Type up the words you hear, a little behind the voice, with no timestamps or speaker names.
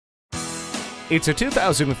It's a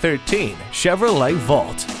 2013 Chevrolet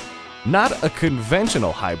Volt. Not a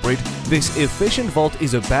conventional hybrid, this efficient Volt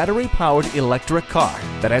is a battery-powered electric car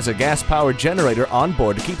that has a gas-powered generator on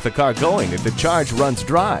board to keep the car going if the charge runs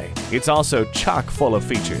dry. It's also chock full of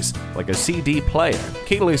features like a CD player,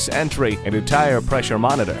 keyless entry, and a tire pressure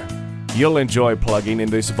monitor. You'll enjoy plugging in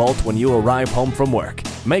this Volt when you arrive home from work.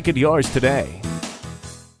 Make it yours today.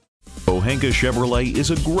 Pohanka Chevrolet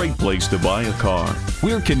is a great place to buy a car.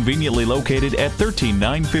 We're conveniently located at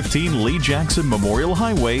 13915 Lee Jackson Memorial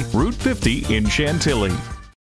Highway, Route 50 in Chantilly.